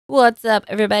What's up,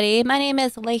 everybody? My name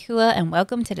is Lehua, and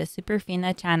welcome to the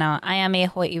Superfina Channel. I am a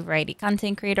Hawaii variety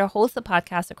content creator, host of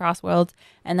podcasts across worlds,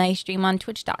 and I stream on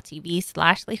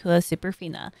twitch.tv/Lehua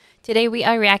Superfina. Today, we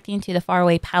are reacting to the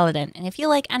Faraway Paladin. And if you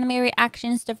like anime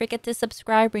reactions, don't forget to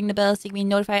subscribe, ring the bell so you can be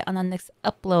notified on the next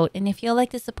upload. And if you'd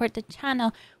like to support the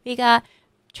channel, we got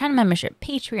channel membership,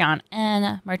 Patreon,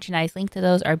 and merchandise. Link to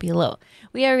those are below.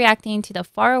 We are reacting to the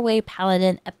Faraway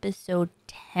Paladin episode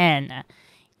 10.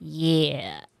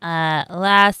 Yeah.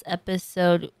 Last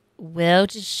episode, Will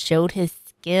just showed his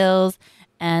skills,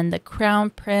 and the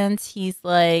crown prince, he's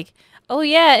like, oh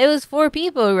yeah, it was 4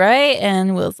 people, right?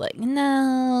 And Will's like,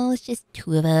 no, it's just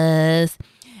 2 of us.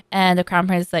 And the crown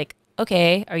prince is like,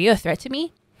 okay, are you a threat to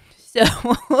me? So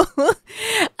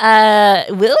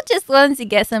Will just wants to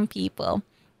get some people,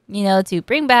 to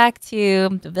bring back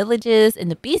to the villages in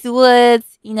the Beast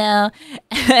Woods,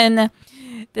 and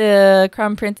the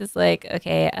crown prince is like,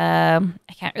 okay,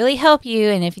 I can't really help you,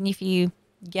 and if you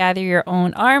gather your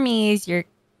own armies, you're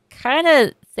kind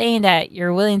of saying that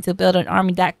you're willing to build an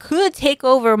army that could take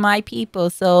over my people.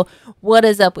 So what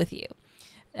is up with you?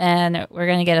 And we're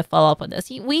gonna get a follow-up on this.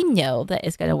 We know that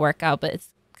it's gonna work out, but it's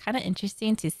kind of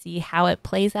interesting to see how it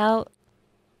plays out.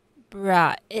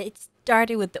 Bruh, it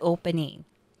started with the opening.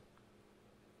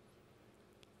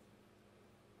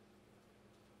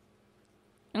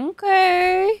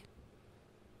 Okay.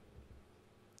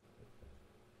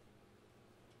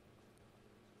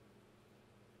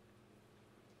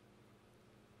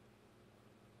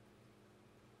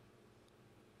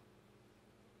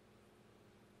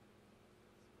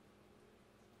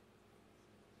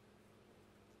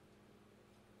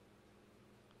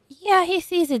 Yeah, he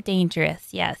sees it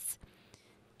dangerous, yes.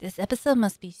 This episode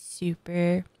must be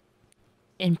super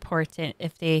important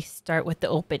if they start with the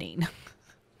opening.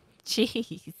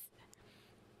 Jeez.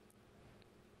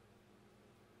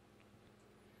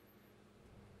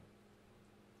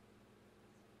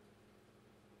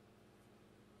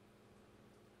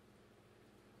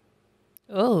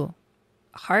 Oh,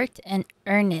 heart and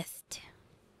earnest.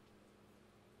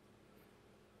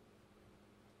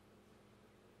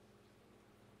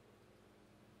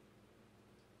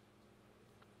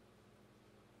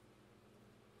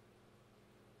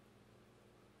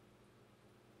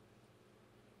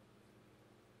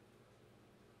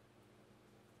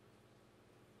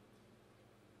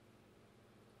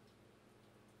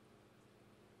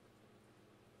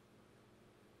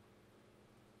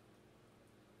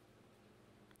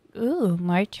 Ooh,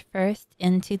 March 1st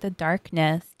into the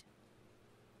darkness.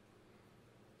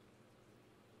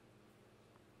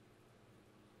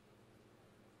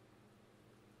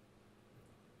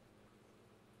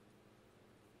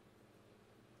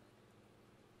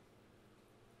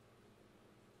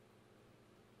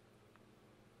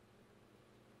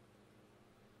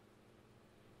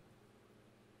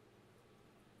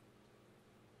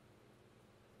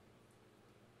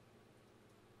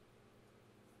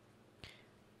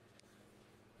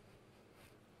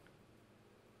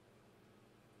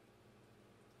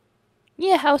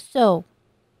 Yeah, how so?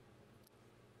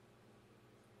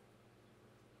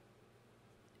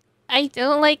 I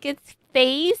don't like its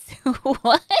face.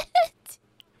 What?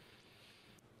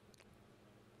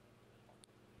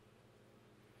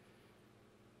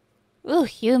 Ooh,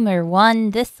 humor won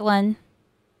this one.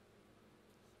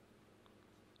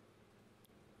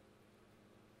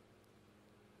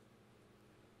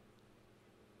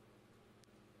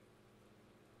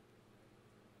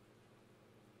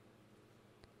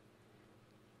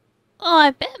 Oh,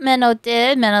 I bet Menno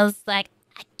did. Menno's like,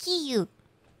 I kill you.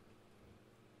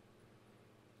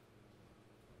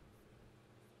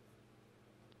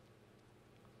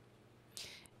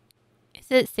 Is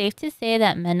it safe to say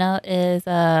that Menno is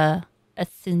a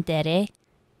tsundere?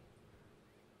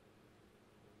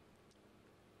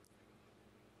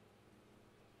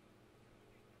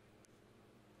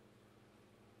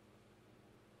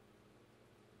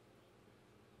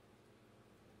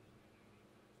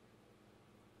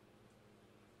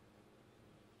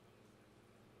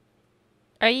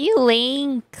 Are you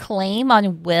laying claim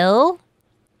on Will?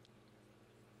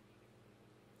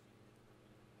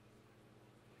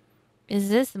 Is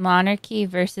this monarchy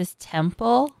versus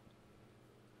temple?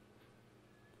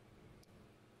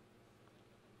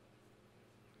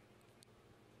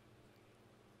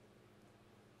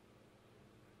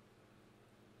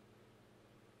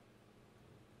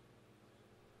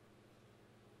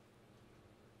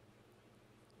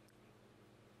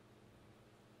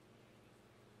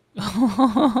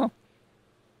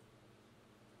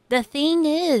 The thing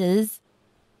is,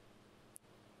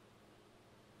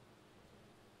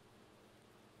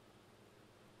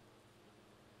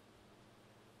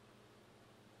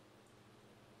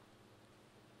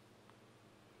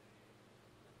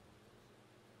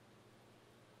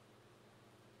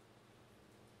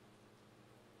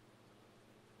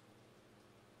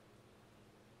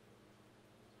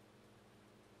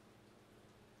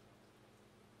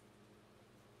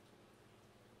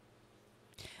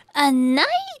 A knight?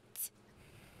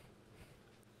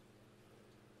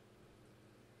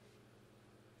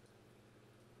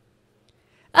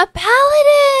 A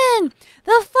paladin!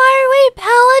 The Faraway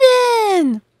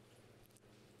Paladin!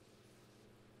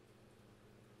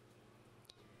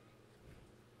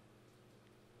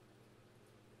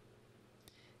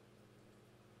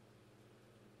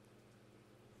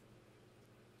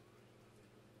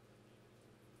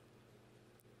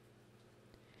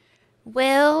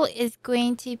 Will is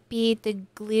going to be the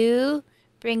glue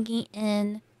bringing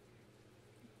in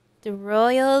the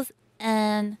royals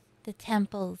and the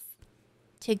temples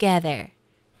together.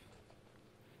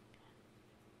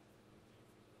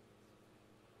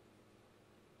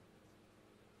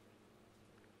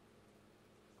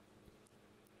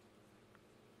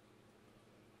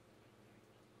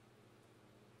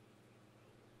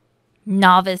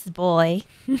 Novice boy.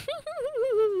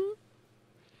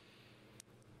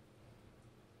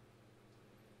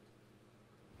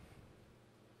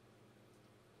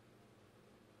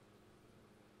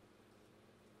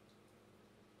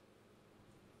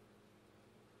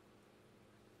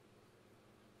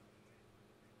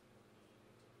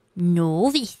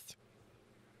 Novice.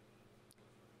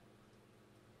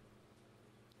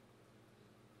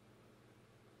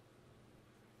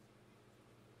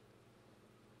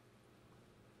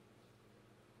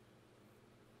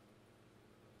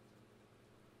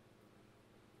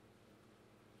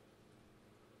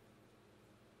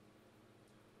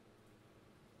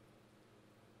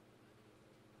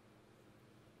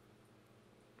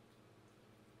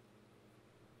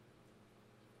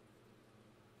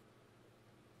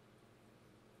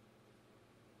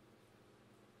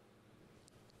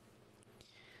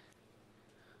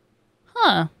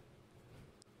 Huh.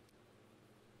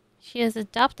 She was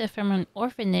adopted from an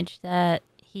orphanage that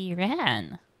he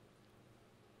ran.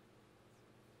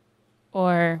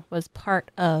 Or was part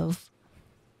of.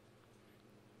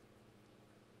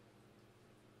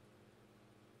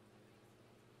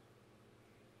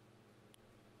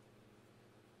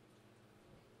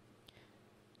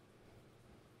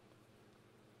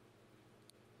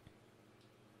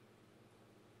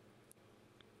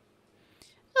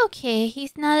 Okay,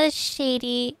 he's not as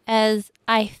shady as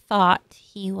I thought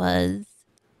he was.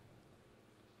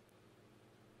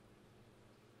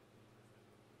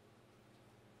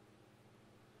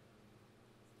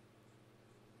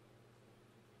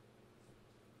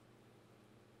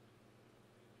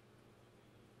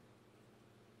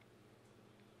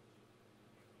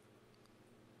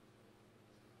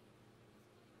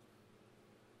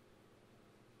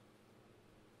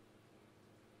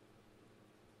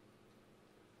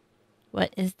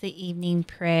 What is the evening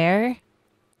prayer?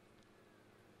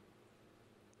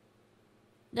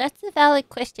 That's a valid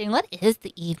question. What is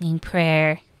the evening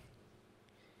prayer?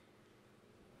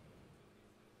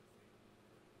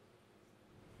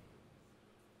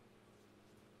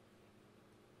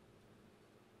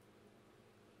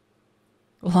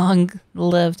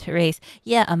 Long-lived race.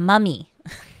 Yeah, a mummy.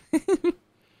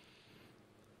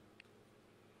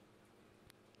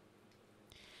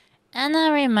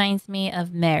 Anna reminds me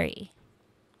of Mary.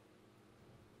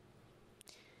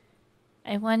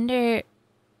 I wonder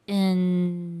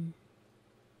in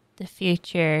the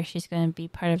future she's going to be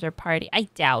part of their party. I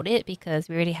doubt it because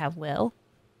we already have Will.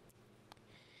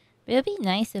 But it would be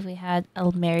nice if we had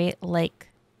a Mary-like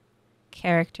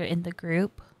character in the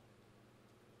group.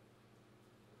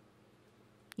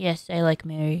 Yes, I like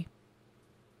Mary.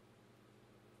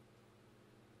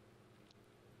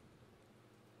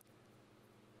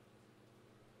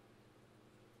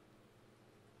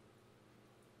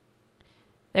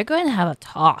 They're going to have a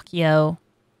talk, yo.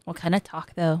 What kind of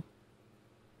talk, though?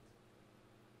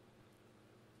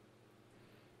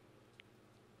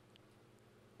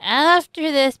 After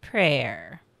this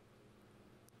prayer,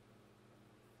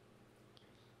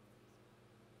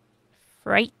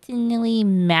 frighteningly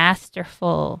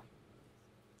masterful.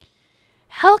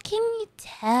 How can you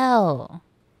tell?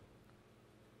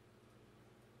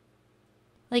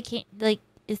 Like,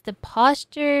 is the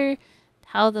posture,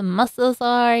 how the muscles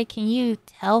are? Can you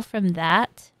tell from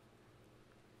that?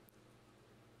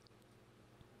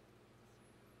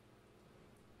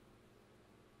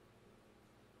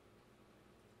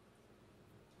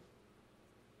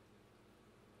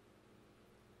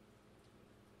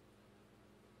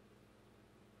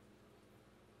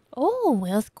 Oh,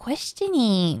 Will's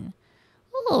questioning.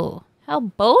 Oh, how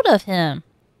bold of him.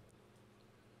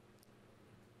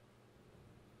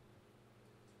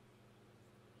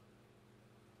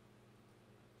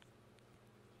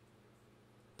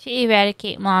 To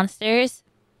eradicate monsters.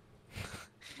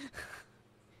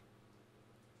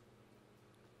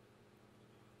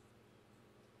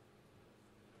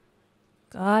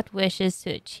 God wishes to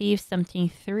achieve something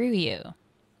through you.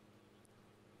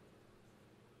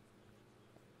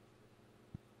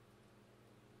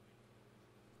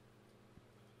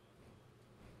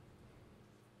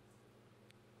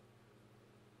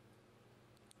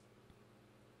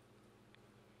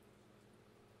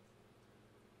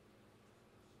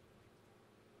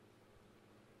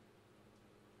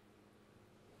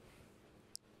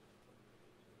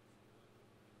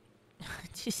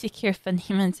 To secure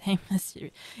funding, I must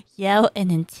yell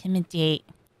and intimidate.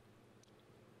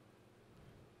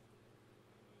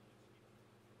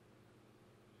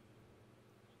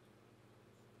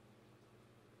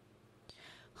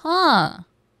 Huh.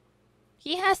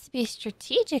 He has to be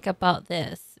strategic about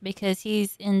this because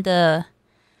he's in the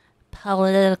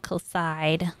political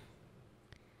side.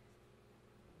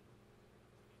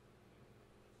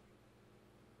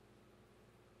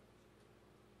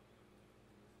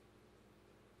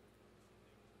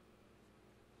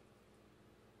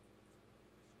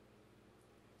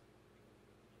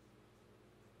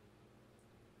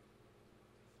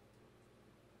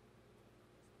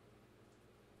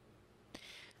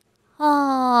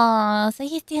 Oh, so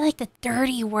he's doing like the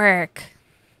dirty work.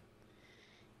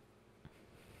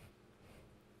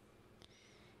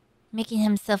 Making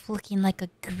himself looking like a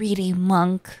greedy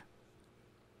monk.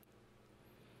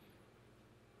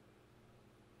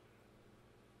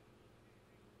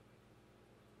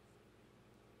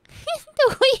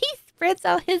 The way he spreads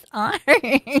out his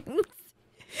arms.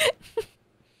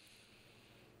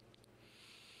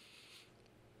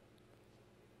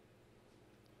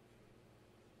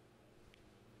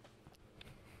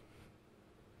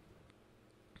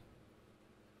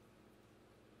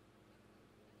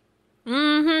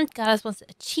 God wants to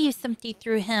achieve something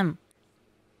through him.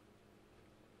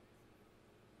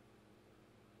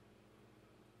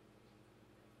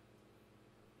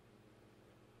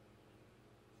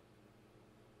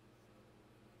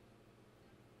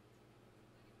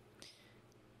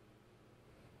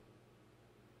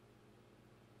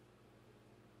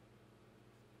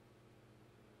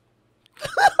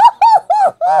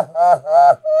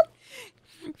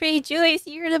 Rejoice,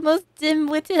 you're the most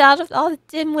dim-witted out of all the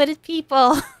dim-witted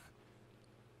people.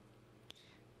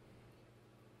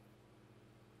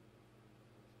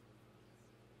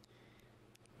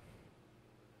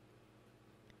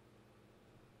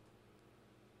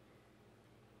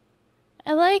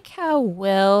 I like how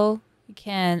Will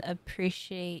can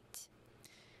appreciate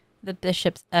the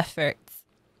bishop's efforts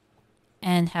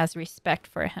and has respect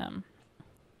for him.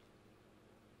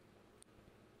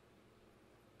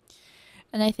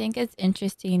 And I think it's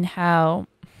interesting how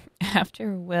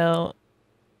after Will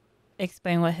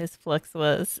explained what his flux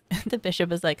was, the bishop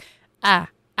was like, I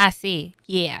see.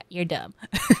 Yeah, you're dumb.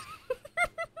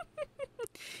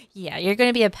 Yeah, you're going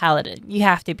to be a paladin. You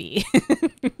have to be.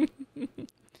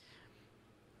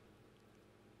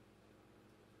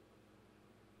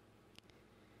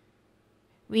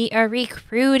 We are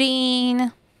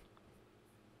recruiting.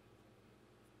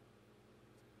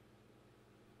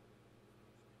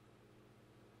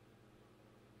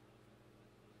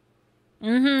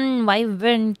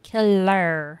 Wyvern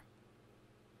killer.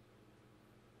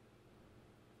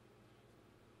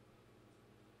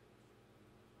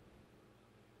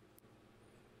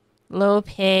 Low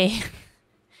pay.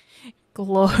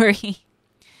 Glory.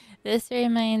 This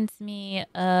reminds me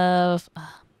of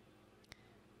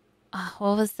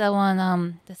what was the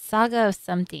one? The Saga of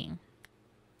Something.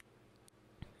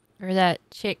 Or that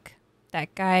chick,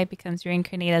 that guy becomes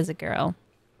reincarnated as a girl.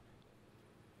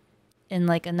 In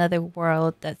like another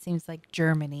world that seems like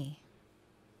Germany.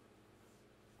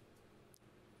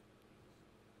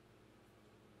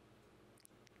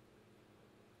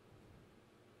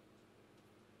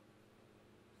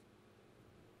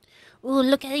 Ooh,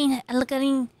 look at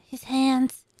his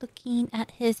hands. Looking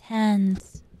at his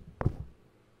hands.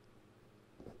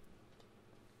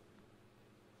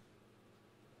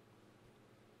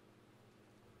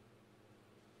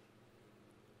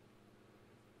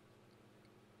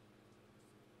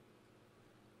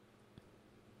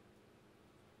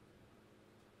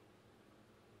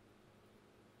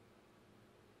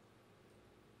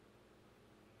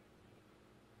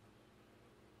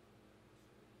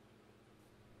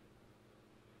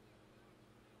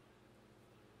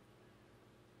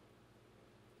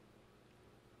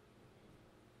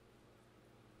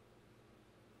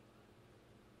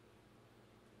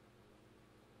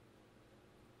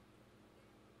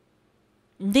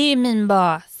 Demon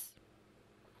boss.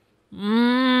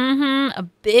 A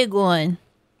big one.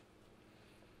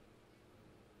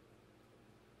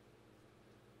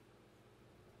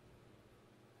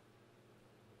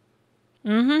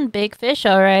 Big fish,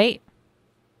 all right.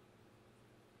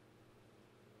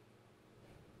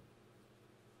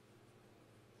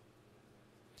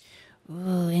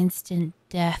 Ooh, instant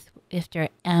death if they're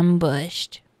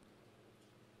ambushed.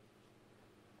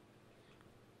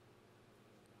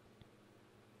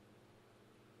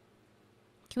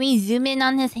 Can we zoom in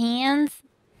on his hands?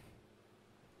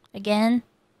 Again?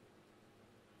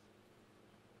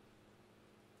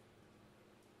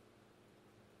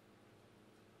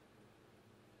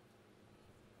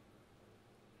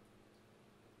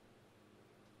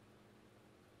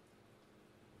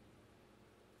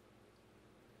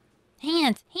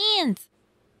 Hands! Hands!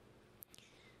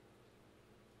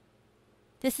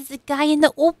 This is the guy in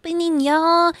the opening,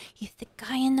 y'all. He's the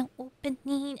guy in the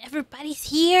opening. Everybody's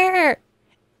here.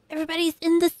 Everybody's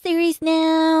in the series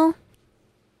now.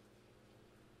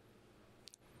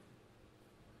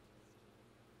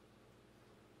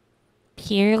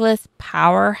 Peerless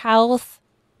powerhouse.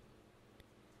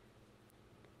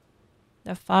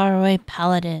 The Faraway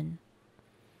Paladin.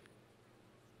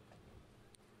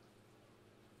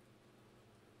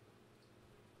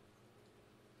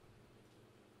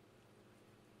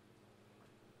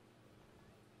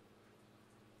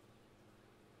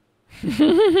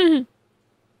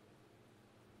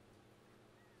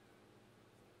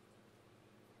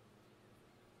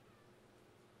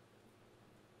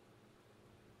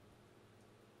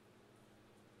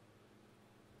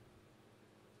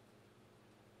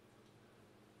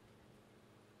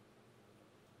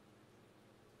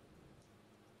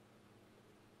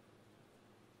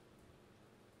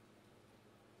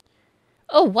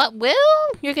 Oh, what, Will?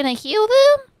 You're gonna heal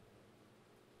them?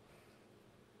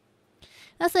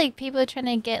 That's like people trying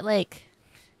to get like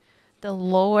the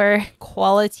lower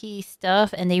quality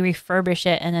stuff and they refurbish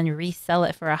it and then resell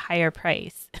it for a higher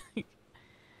price.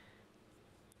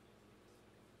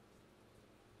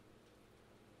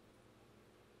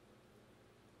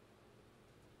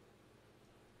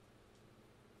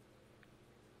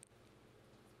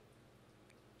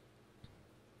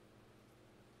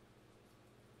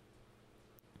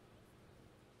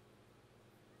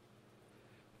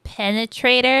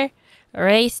 Penetrator,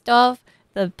 raced off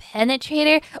the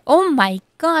penetrator. Oh my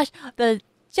gosh, the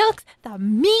jokes, the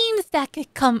memes that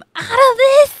could come out of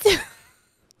this.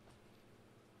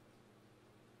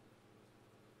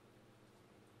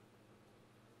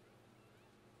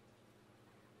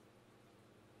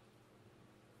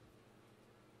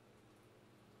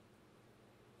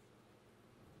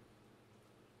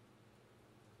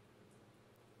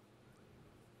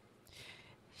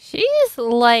 She's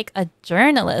like a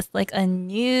journalist, like a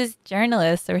news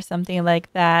journalist or something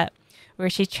like that, where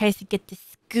she tries to get the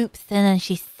scoops and then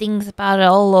she sings about it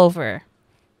all over.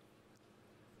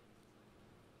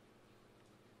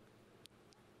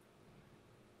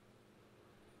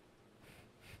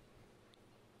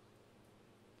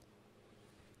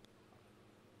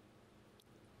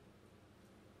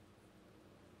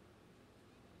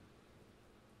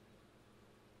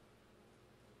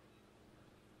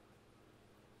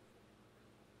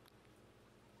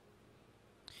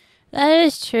 That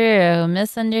is true.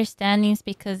 Misunderstandings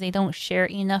because they don't share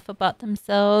enough about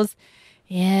themselves.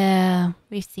 Yeah,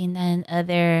 we've seen that in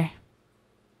other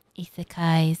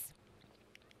isekais.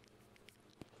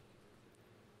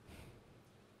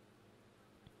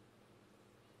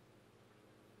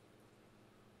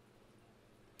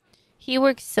 He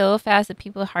works so fast that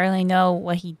people hardly know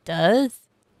what he does.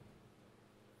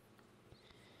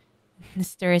 The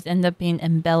stories end up being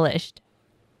embellished.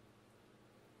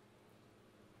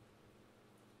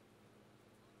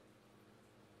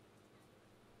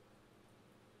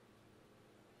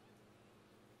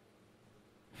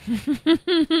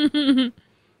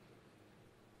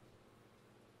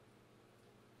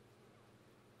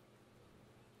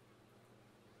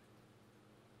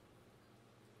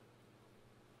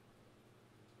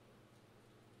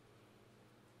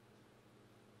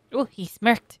 Oh, he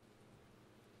smirked.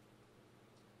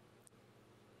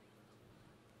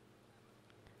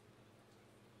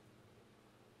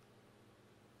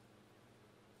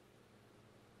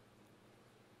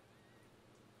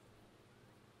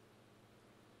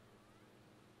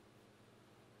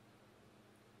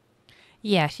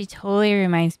 Yeah, she totally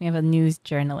reminds me of a news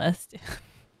journalist.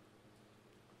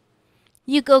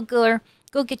 You go, girl.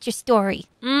 Go get your story.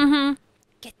 Mm-hmm.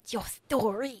 Get your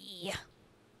story.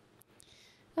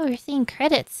 Oh, we're seeing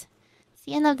credits. It's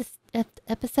the end of this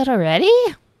episode already?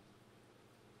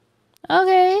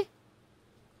 Okay.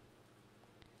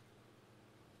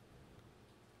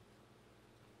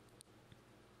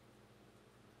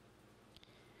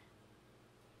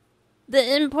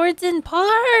 The important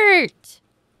part.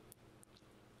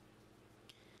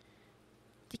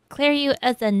 Declare you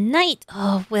as a knight.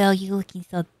 Oh, Will, you looking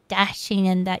so dashing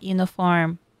in that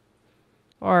uniform.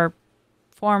 Or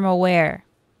formal wear.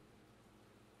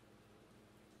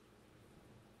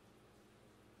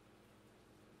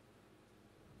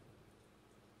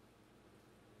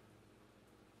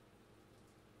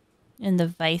 And the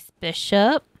vice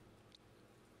bishop.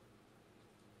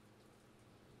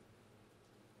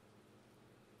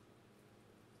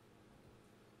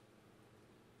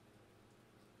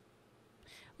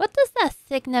 What does that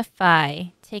signify,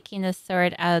 taking the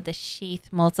sword out of the sheath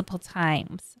multiple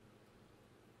times?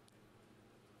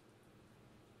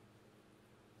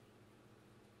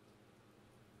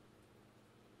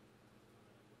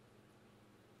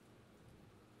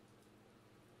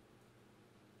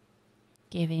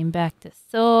 Giving back the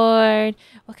sword.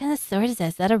 What kind of sword is that?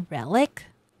 Is that a relic?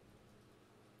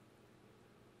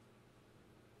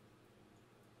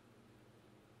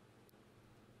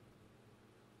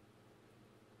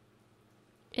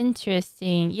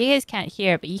 Interesting. You guys can't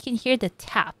hear, but you can hear the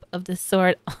tap of the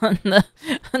sword on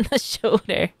the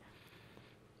shoulder.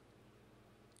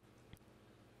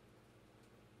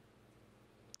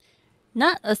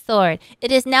 Not a sword.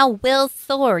 It is now Will's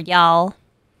sword, y'all.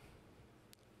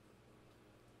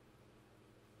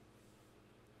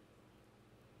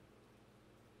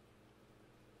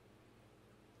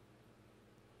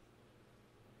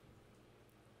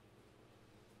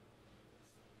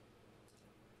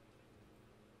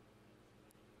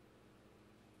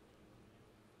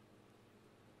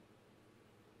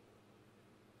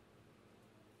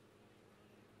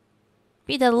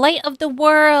 Be the light of the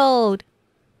world.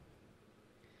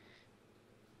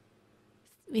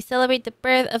 We celebrate the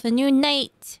birth of a new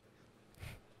knight.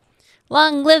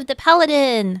 Long live the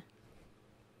paladin.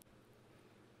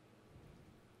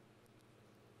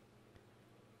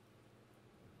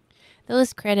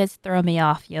 Those credits throw me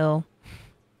off, yo.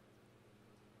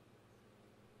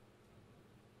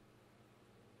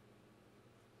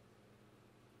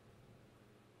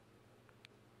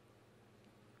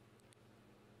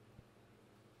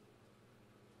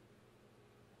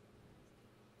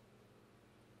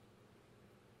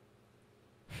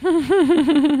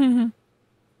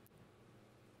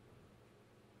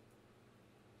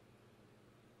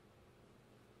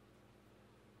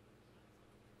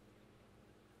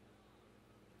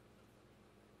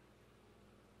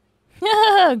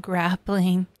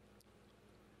 Grappling.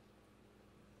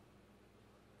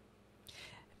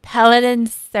 Paladin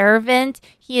servant?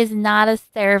 He is not a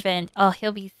servant. Oh,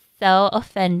 he'll be so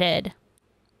offended.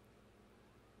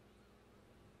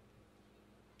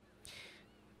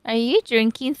 Are you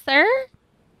drinking, sir?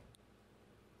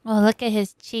 Oh, look at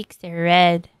his cheeks. They're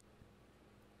red.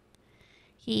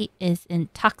 He is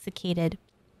intoxicated.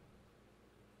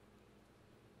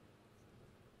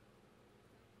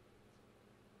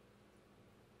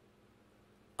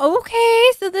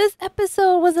 Okay, so this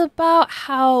episode was about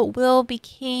how Will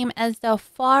became as the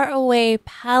faraway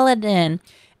paladin.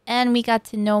 And we got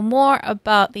to know more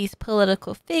about these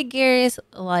political figures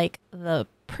like the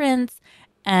prince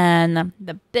and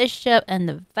the bishop and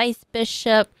the vice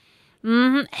bishop.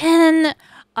 And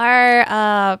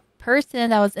our person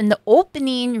that was in the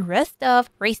opening, Restov,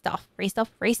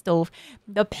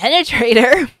 the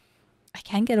penetrator. I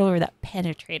can't get over that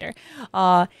penetrator.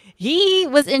 He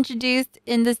was introduced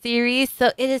in the series,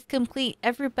 so it is complete.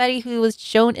 Everybody who was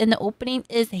shown in the opening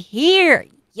is here.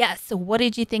 Yes. So what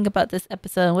did you think about this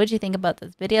episode? And what did you think about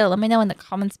this video? Let me know in the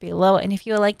comments below. And if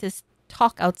you would like to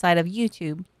talk outside of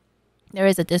YouTube, there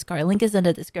is a Discord. Link is in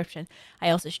the description.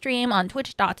 I also stream on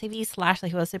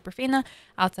twitch.tv/LehuaSuperfina.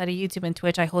 Outside of YouTube and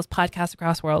Twitch, I host podcasts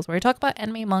across worlds where I talk about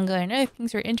anime, manga, and other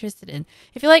things you're interested in.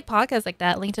 If you like podcasts like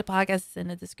that, link to podcasts is in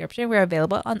the description. We're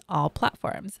available on all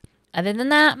platforms. Other than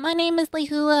that, my name is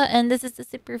Lehua, and this is the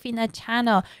Superfina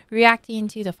Channel, reacting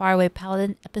to the Faraway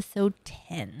Paladin episode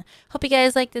 10. Hope you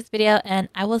guys like this video, and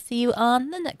I will see you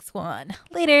on the next one.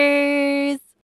 Laters!